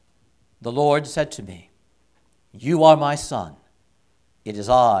The Lord said to me, "You are my Son. It is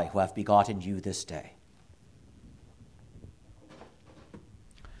I who have begotten you this day."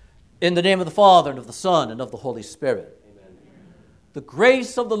 In the name of the Father, and of the Son, and of the Holy Spirit. Amen. The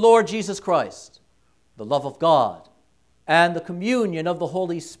grace of the Lord Jesus Christ, the love of God, and the communion of the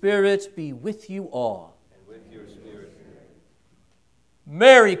Holy Spirit be with you all. And with your spirit.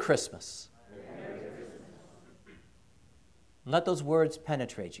 Merry Christmas. Merry Christmas. Let those words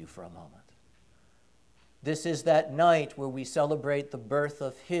penetrate you for a moment. This is that night where we celebrate the birth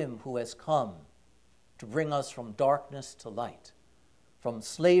of Him who has come to bring us from darkness to light, from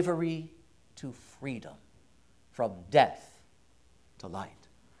slavery to freedom, from death to light.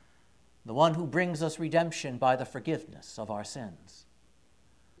 The one who brings us redemption by the forgiveness of our sins.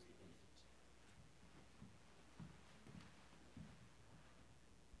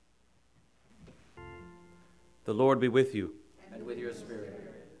 The Lord be with you. And with your spirit.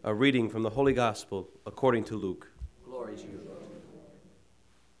 A reading from the Holy Gospel according to Luke. Glory to you, Lord.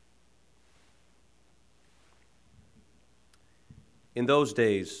 In those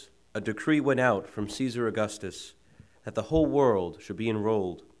days, a decree went out from Caesar Augustus that the whole world should be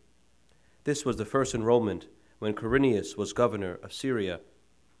enrolled. This was the first enrollment when Quirinius was governor of Syria.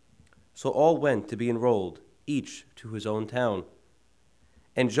 So all went to be enrolled, each to his own town.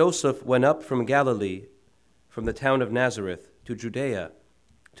 And Joseph went up from Galilee, from the town of Nazareth, to Judea,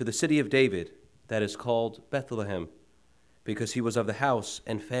 to the city of David, that is called Bethlehem, because he was of the house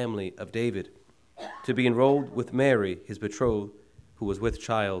and family of David, to be enrolled with Mary, his betrothed, who was with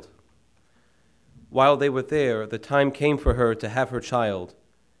child. While they were there, the time came for her to have her child,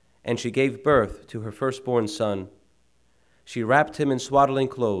 and she gave birth to her firstborn son. She wrapped him in swaddling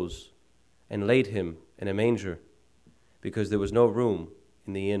clothes and laid him in a manger, because there was no room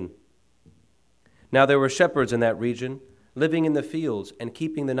in the inn. Now there were shepherds in that region, living in the fields and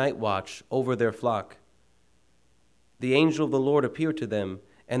keeping the night watch over their flock. The angel of the Lord appeared to them,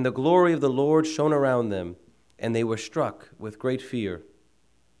 and the glory of the Lord shone around them, and they were struck with great fear.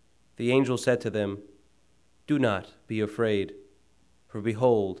 The angel said to them, "Do not be afraid, for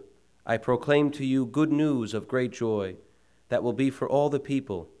behold, I proclaim to you good news of great joy that will be for all the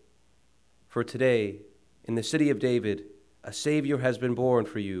people. For today, in the city of David, a Savior has been born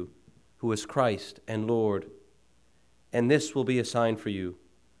for you, who is Christ and Lord. And this will be a sign for you.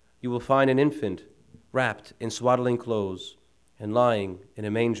 You will find an infant wrapped in swaddling clothes and lying in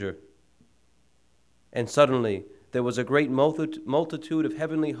a manger." And suddenly there was a great multitude of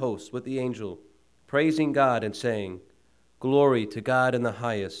heavenly hosts with the angel, praising God and saying, "Glory to God in the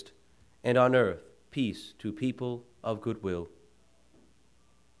highest, and on earth peace to people of good will."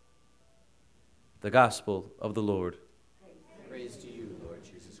 The Gospel of the Lord. Praise to you, Lord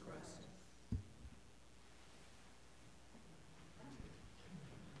Jesus Christ.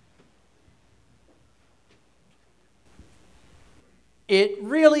 It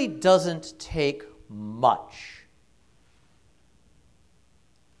really doesn't take much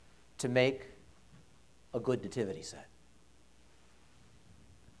to make a good nativity set.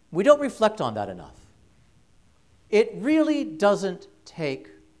 We don't reflect on that enough. It really doesn't take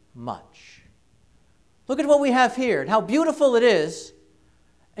much. Look at what we have here and how beautiful it is.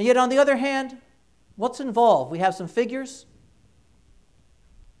 And yet, on the other hand, what's involved? We have some figures.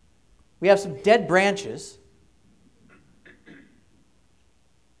 We have some dead branches.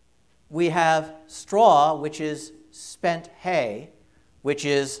 We have straw, which is spent hay, which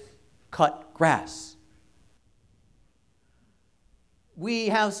is cut grass. We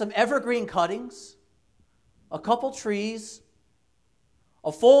have some evergreen cuttings, a couple trees,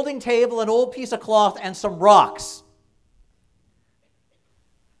 a folding table, an old piece of cloth, and some rocks.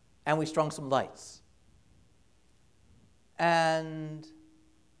 And we strung some lights. And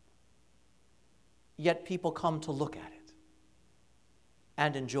yet people come to look at it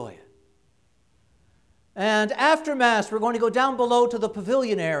and enjoy it. And after Mass, we're going to go down below to the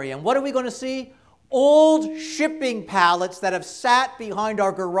pavilion area. And what are we going to see? Old shipping pallets that have sat behind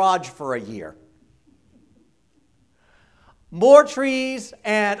our garage for a year. More trees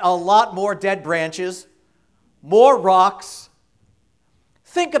and a lot more dead branches. More rocks.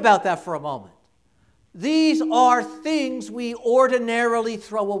 Think about that for a moment. These are things we ordinarily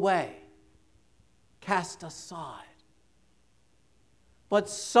throw away, cast aside. But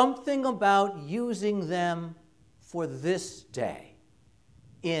something about using them for this day,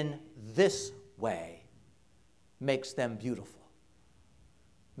 in this way, makes them beautiful,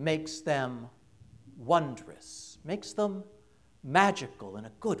 makes them wondrous, makes them magical in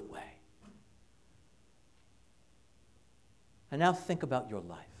a good way. And now think about your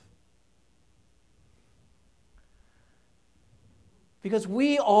life. Because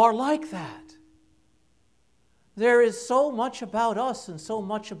we are like that. There is so much about us and so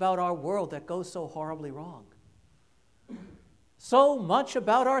much about our world that goes so horribly wrong. So much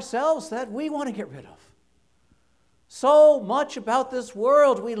about ourselves that we want to get rid of. So much about this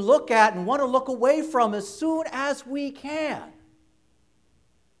world we look at and want to look away from as soon as we can.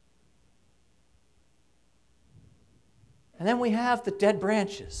 And then we have the dead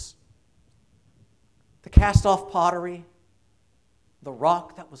branches, the cast-off pottery, the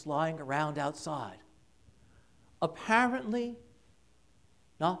rock that was lying around outside. Apparently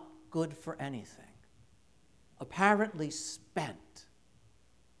not good for anything. Apparently spent,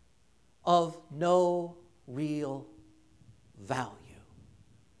 of no real value.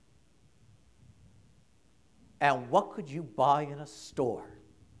 And what could you buy in a store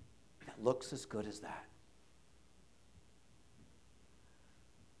that looks as good as that?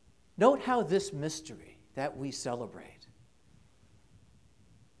 Note how this mystery that we celebrate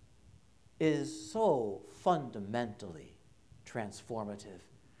is so fundamentally transformative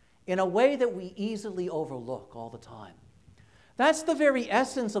in a way that we easily overlook all the time. That's the very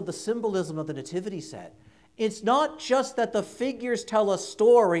essence of the symbolism of the nativity set. It's not just that the figures tell a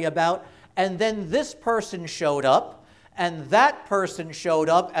story about, and then this person showed up, and that person showed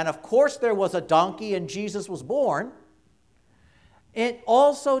up, and of course there was a donkey and Jesus was born. It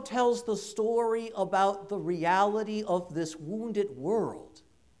also tells the story about the reality of this wounded world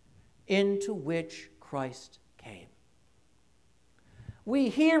into which Christ came. We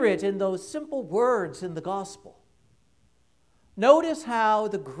hear it in those simple words in the gospel. Notice how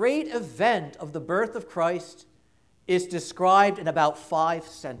the great event of the birth of Christ is described in about 5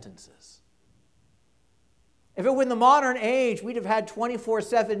 sentences. If it were in the modern age, we'd have had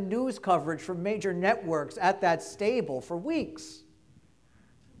 24/7 news coverage from major networks at that stable for weeks.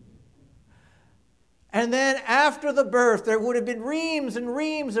 And then after the birth, there would have been reams and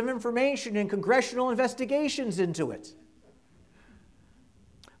reams of information and congressional investigations into it.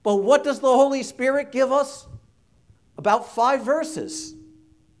 But what does the Holy Spirit give us? About 5 verses.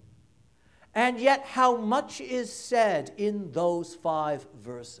 And yet how much is said in those 5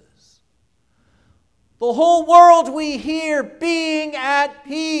 verses? The whole world we hear being at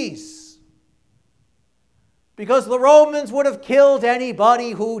peace. Because the Romans would have killed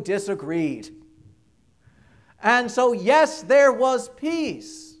anybody who disagreed. And so, yes, there was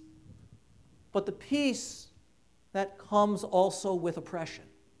peace, but the peace that comes also with oppression,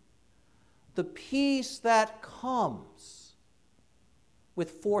 the peace that comes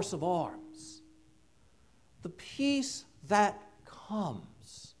with force of arms, the peace that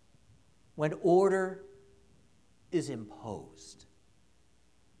comes when order is imposed.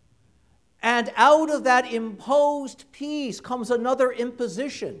 And out of that imposed peace comes another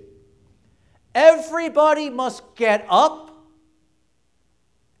imposition. Everybody must get up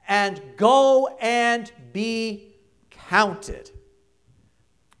and go and be counted.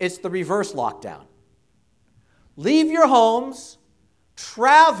 It's the reverse lockdown. Leave your homes,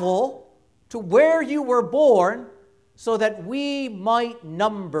 travel to where you were born so that we might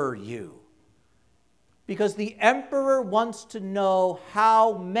number you. Because the emperor wants to know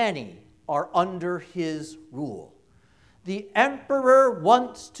how many are under his rule. The emperor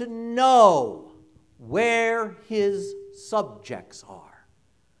wants to know where his subjects are.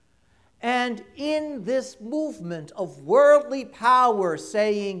 And in this movement of worldly power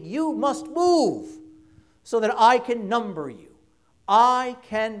saying, you must move so that I can number you, I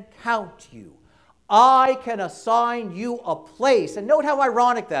can count you, I can assign you a place. And note how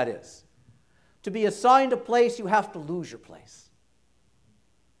ironic that is. To be assigned a place, you have to lose your place.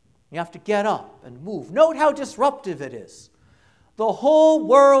 You have to get up and move. Note how disruptive it is. The whole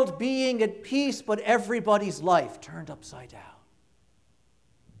world being at peace, but everybody's life turned upside down.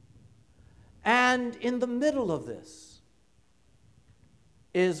 And in the middle of this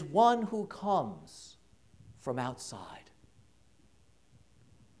is one who comes from outside.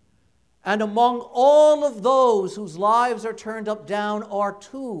 And among all of those whose lives are turned up down are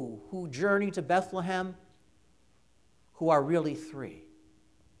 2 who journey to Bethlehem, who are really 3.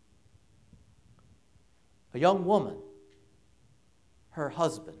 A young woman, her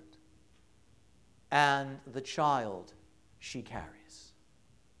husband, and the child she carries.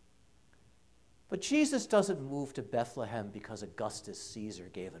 But Jesus doesn't move to Bethlehem because Augustus Caesar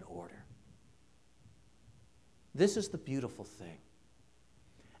gave an order. This is the beautiful thing.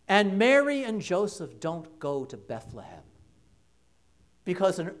 And Mary and Joseph don't go to Bethlehem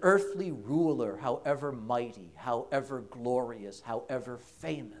because an earthly ruler, however mighty, however glorious, however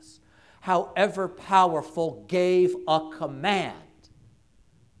famous, however powerful, gave a command.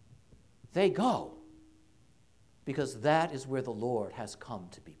 They go because that is where the Lord has come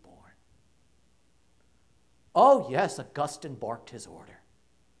to be born. Oh, yes, Augustine barked his order.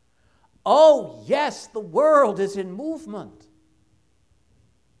 Oh, yes, the world is in movement.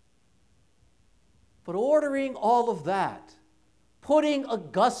 But ordering all of that, putting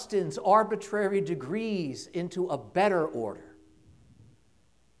Augustine's arbitrary degrees into a better order,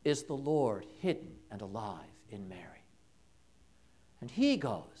 is the Lord hidden and alive in Mary. And he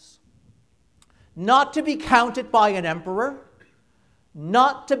goes, not to be counted by an emperor,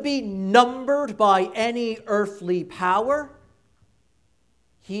 not to be numbered by any earthly power,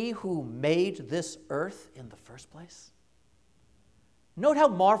 he who made this earth in the first place. Note how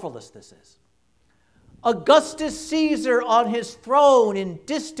marvelous this is. Augustus Caesar on his throne in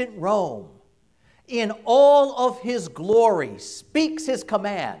distant Rome, in all of his glory, speaks his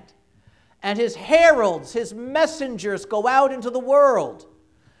command, and his heralds, his messengers go out into the world.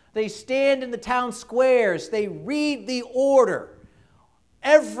 They stand in the town squares, they read the order.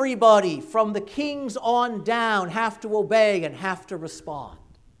 Everybody from the kings on down have to obey and have to respond.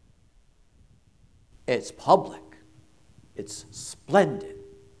 It's public, it's splendid,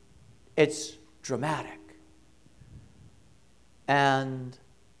 it's dramatic. And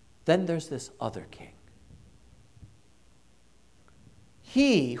then there's this other king.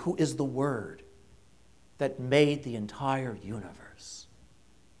 He who is the Word that made the entire universe.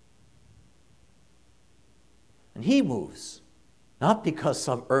 And he moves, not because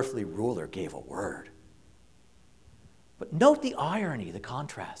some earthly ruler gave a word, but note the irony, the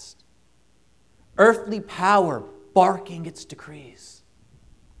contrast. Earthly power barking its decrees,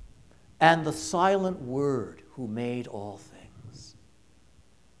 and the silent Word who made all things.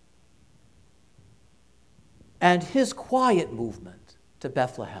 And his quiet movement to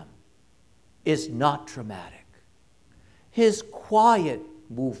Bethlehem is not dramatic. His quiet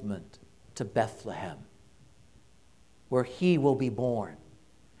movement to Bethlehem, where he will be born,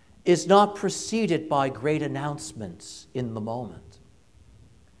 is not preceded by great announcements in the moment,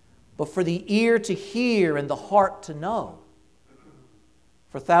 but for the ear to hear and the heart to know.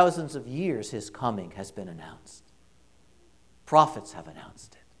 For thousands of years, his coming has been announced. Prophets have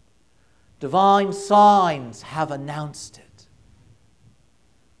announced it. Divine signs have announced it.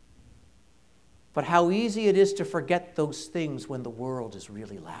 But how easy it is to forget those things when the world is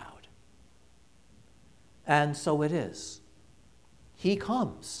really loud. And so it is. He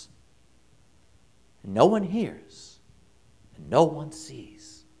comes. And no one hears. And no one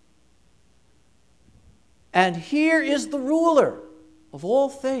sees. And here is the ruler of all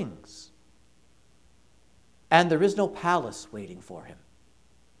things. And there is no palace waiting for him.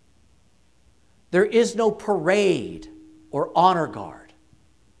 There is no parade or honor guard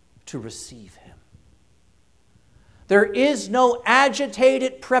to receive him. There is no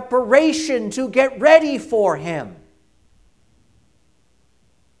agitated preparation to get ready for him.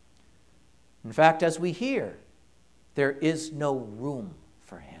 In fact, as we hear, there is no room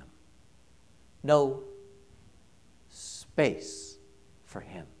for him, no space for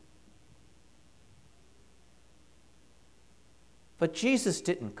him. But Jesus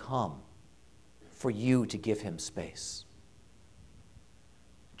didn't come for you to give him space.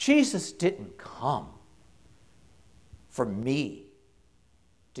 Jesus didn't come for me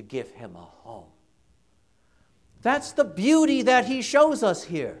to give him a home. That's the beauty that he shows us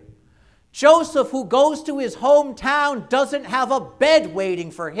here. Joseph, who goes to his hometown, doesn't have a bed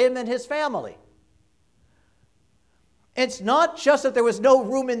waiting for him and his family. It's not just that there was no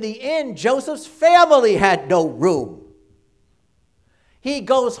room in the inn. Joseph's family had no room. He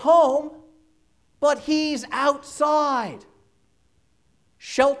goes home, but he's outside,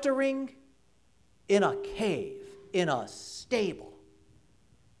 sheltering in a cave, in a stable.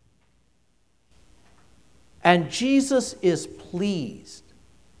 And Jesus is pleased,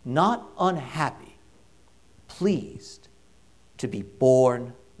 not unhappy, pleased to be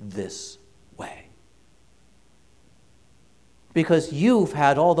born this way. Because you've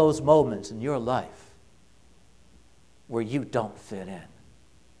had all those moments in your life where you don't fit in.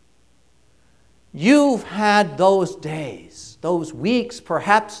 You've had those days, those weeks,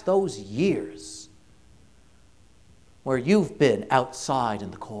 perhaps those years, where you've been outside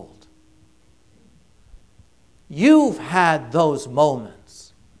in the cold. You've had those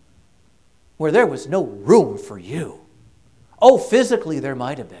moments where there was no room for you. Oh, physically there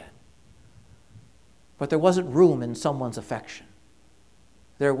might have been, but there wasn't room in someone's affection.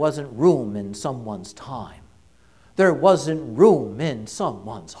 There wasn't room in someone's time. There wasn't room in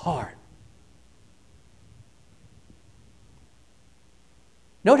someone's heart.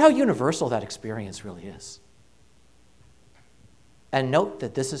 Note how universal that experience really is. And note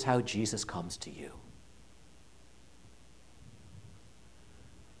that this is how Jesus comes to you.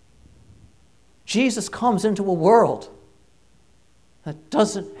 Jesus comes into a world that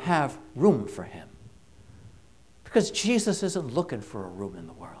doesn't have room for him. Because Jesus isn't looking for a room in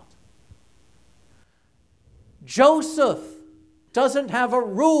the world. Joseph doesn't have a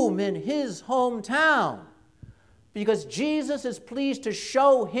room in his hometown because Jesus is pleased to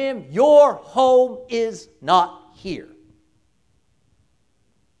show him your home is not here.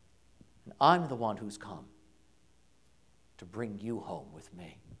 And I'm the one who's come to bring you home with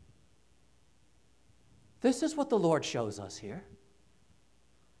me. This is what the Lord shows us here.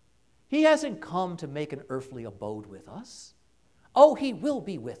 He hasn't come to make an earthly abode with us. Oh, he will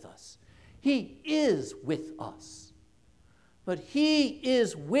be with us. He is with us. But he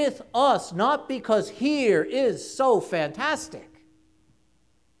is with us not because here is so fantastic.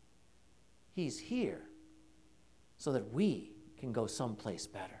 He's here so that we can go someplace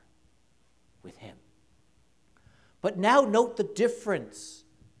better with him. But now note the difference.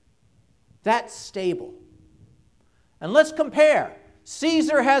 That's stable. And let's compare.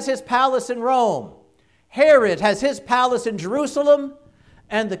 Caesar has his palace in Rome. Herod has his palace in Jerusalem.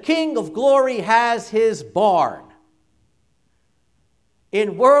 And the King of Glory has his barn.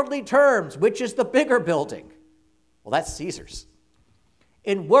 In worldly terms, which is the bigger building? Well, that's Caesar's.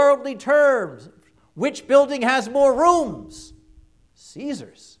 In worldly terms, which building has more rooms?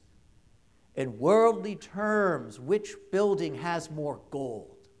 Caesar's. In worldly terms, which building has more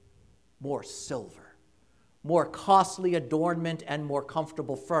gold, more silver, more costly adornment, and more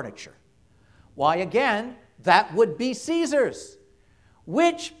comfortable furniture? Why, again, that would be Caesar's.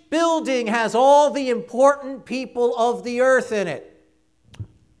 Which building has all the important people of the earth in it?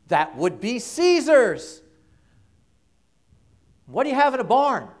 That would be Caesar's. What do you have in a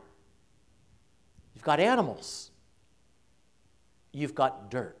barn? You've got animals. You've got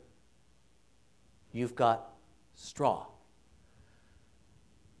dirt. You've got straw.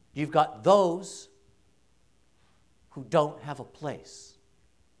 You've got those who don't have a place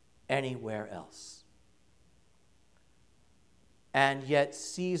anywhere else. And yet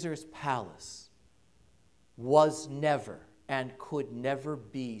Caesar's palace was never and could never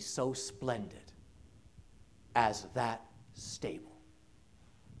be so splendid as that stable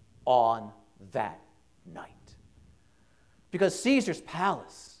on that night. Because Caesar's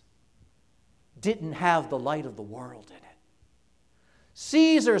palace didn't have the light of the world in it.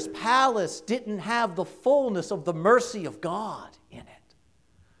 Caesar's palace didn't have the fullness of the mercy of God in it.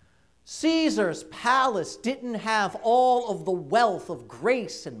 Caesar's palace didn't have all of the wealth of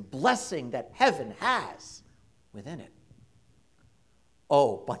grace and blessing that heaven has within it.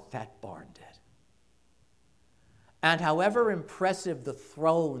 Oh, but that barn did. And however impressive the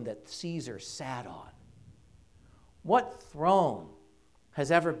throne that Caesar sat on, what throne has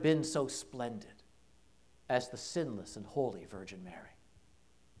ever been so splendid as the sinless and holy Virgin Mary?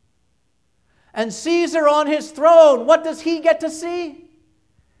 And Caesar on his throne, what does he get to see?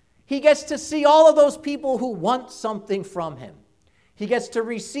 He gets to see all of those people who want something from him. He gets to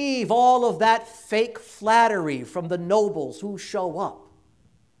receive all of that fake flattery from the nobles who show up.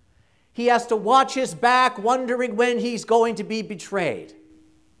 He has to watch his back, wondering when he's going to be betrayed.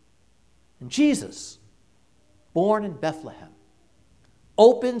 And Jesus, born in Bethlehem,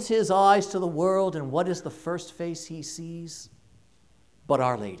 opens his eyes to the world, and what is the first face he sees? But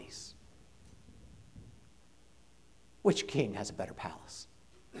Our Lady's. Which king has a better palace?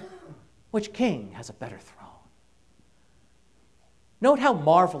 Which king has a better throne? Note how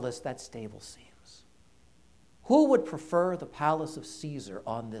marvelous that stable seems. Who would prefer the palace of Caesar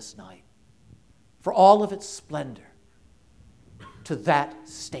on this night, for all of its splendor, to that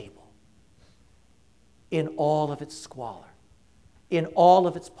stable, in all of its squalor, in all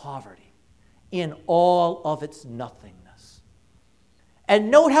of its poverty, in all of its nothingness?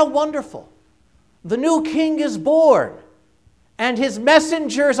 And note how wonderful. The new king is born, and his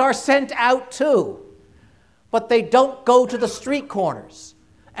messengers are sent out too. But they don't go to the street corners,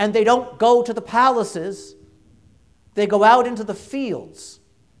 and they don't go to the palaces. They go out into the fields,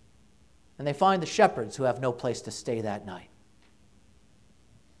 and they find the shepherds who have no place to stay that night.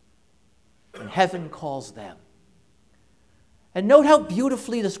 And heaven calls them. And note how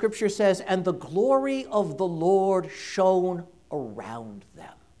beautifully the scripture says, and the glory of the Lord shone around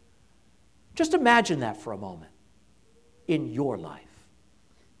them. Just imagine that for a moment in your life.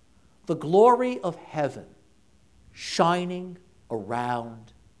 The glory of heaven shining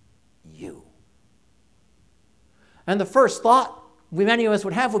around you. And the first thought many of us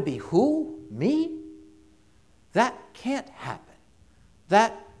would have would be, who? Me? That can't happen.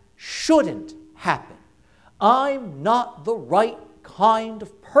 That shouldn't happen. I'm not the right kind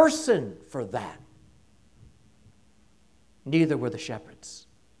of person for that. Neither were the shepherds.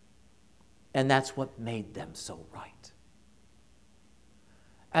 And that's what made them so right.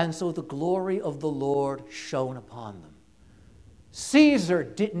 And so the glory of the Lord shone upon them. Caesar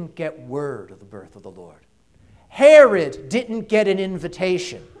didn't get word of the birth of the Lord. Herod didn't get an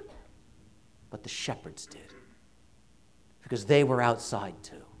invitation. But the shepherds did, because they were outside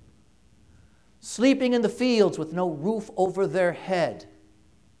too, sleeping in the fields with no roof over their head,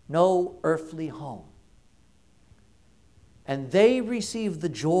 no earthly home. And they received the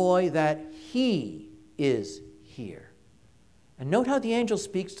joy that he is here. And note how the angel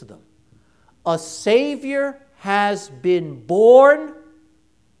speaks to them. A Savior has been born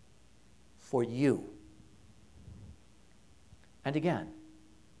for you. And again,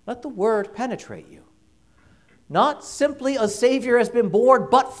 let the word penetrate you. Not simply a Savior has been born,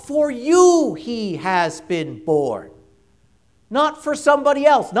 but for you he has been born. Not for somebody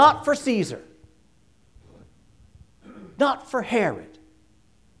else, not for Caesar, not for Herod,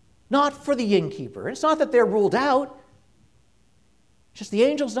 not for the innkeeper. It's not that they're ruled out. It's just the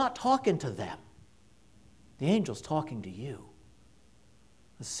angel's not talking to them. The angel's talking to you.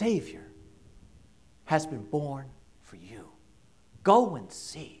 The Savior has been born for you. Go and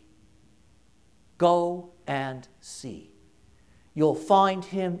see. Go and see. You'll find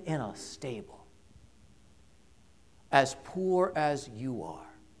him in a stable, as poor as you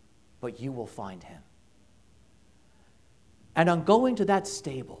are, but you will find him. And on going to that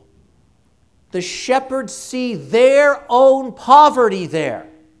stable, the shepherds see their own poverty there,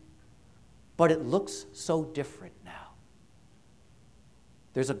 but it looks so different now.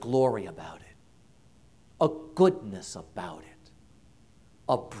 There's a glory about it, a goodness about it,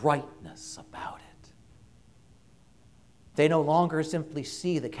 a brightness about it. They no longer simply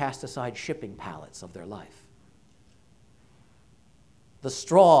see the cast-aside shipping pallets of their life, the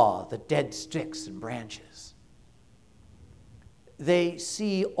straw, the dead sticks and branches. They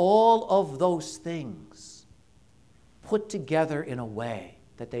see all of those things put together in a way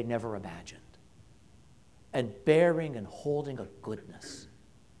that they never imagined, and bearing and holding a goodness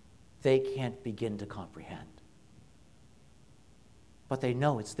they can't begin to comprehend. But they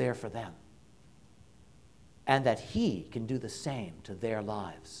know it's there for them, and that he can do the same to their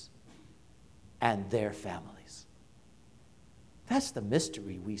lives and their families. That's the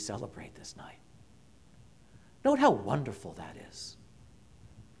mystery we celebrate this night. Note how wonderful that is.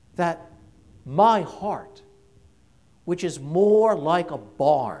 That my heart, which is more like a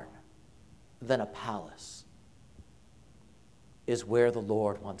barn than a palace, is where the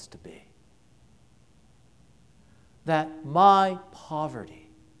Lord wants to be. That my poverty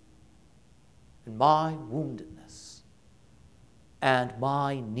and my woundedness and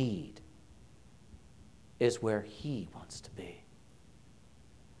my need is where he wants to be.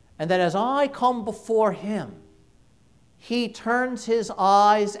 And that as I come before him, he turns his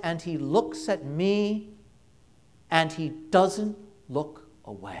eyes and he looks at me and he doesn't look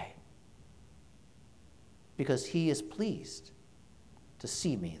away, because he is pleased to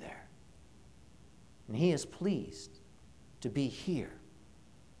see me there. And he is pleased to be here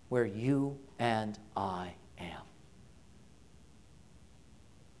where you and I am.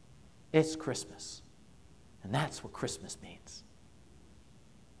 It's Christmas, and that's what Christmas means.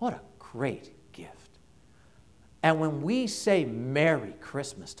 What a great gift. And when we say Merry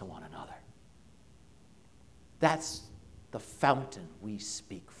Christmas to one another, that's the fountain we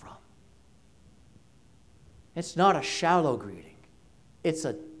speak from. It's not a shallow greeting, it's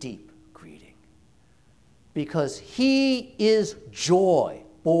a deep greeting. Because he is joy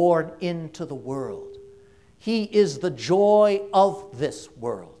born into the world. He is the joy of this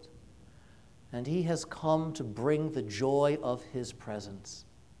world. And he has come to bring the joy of his presence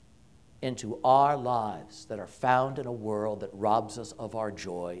into our lives that are found in a world that robs us of our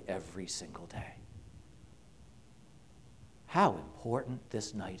joy every single day. How important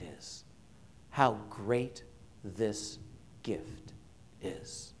this night is. How great this gift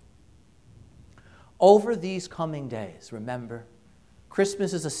is. Over these coming days, remember,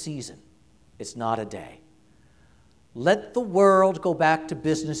 Christmas is a season. It's not a day. Let the world go back to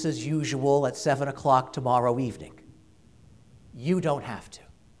business as usual at 7 o'clock tomorrow evening. You don't have to.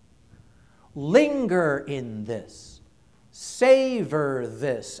 Linger in this, savor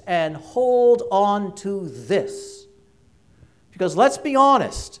this, and hold on to this. Because let's be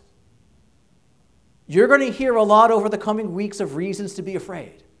honest, you're going to hear a lot over the coming weeks of reasons to be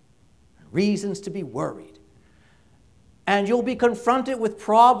afraid, reasons to be worried. And you'll be confronted with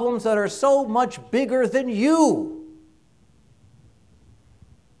problems that are so much bigger than you.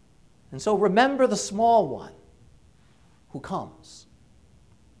 And so remember the small one who comes,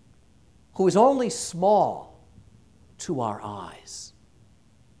 who is only small to our eyes.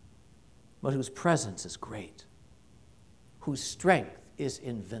 but whose presence is great, whose strength is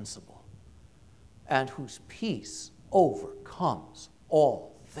invincible, and whose peace overcomes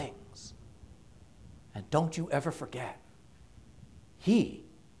all things. And don't you ever forget, he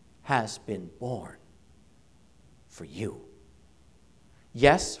has been born for you.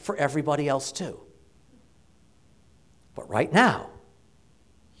 Yes, for everybody else too. But right now,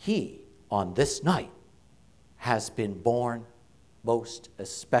 he, on this night, has been born most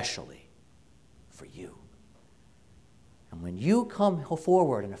especially for you. And when you come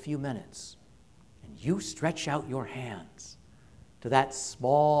forward in a few minutes and you stretch out your hands to that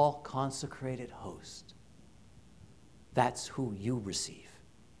small consecrated host, that's who you receive,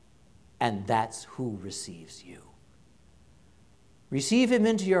 and that's who receives you. Receive him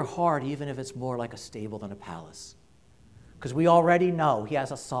into your heart, even if it's more like a stable than a palace, because we already know he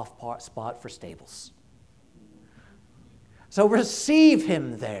has a soft spot for stables. So receive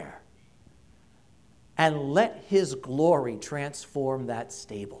him there and let his glory transform that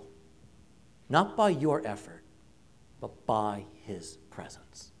stable, not by your effort, but by his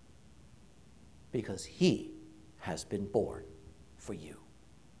presence, because he has been born for you.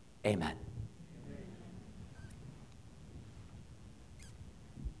 Amen.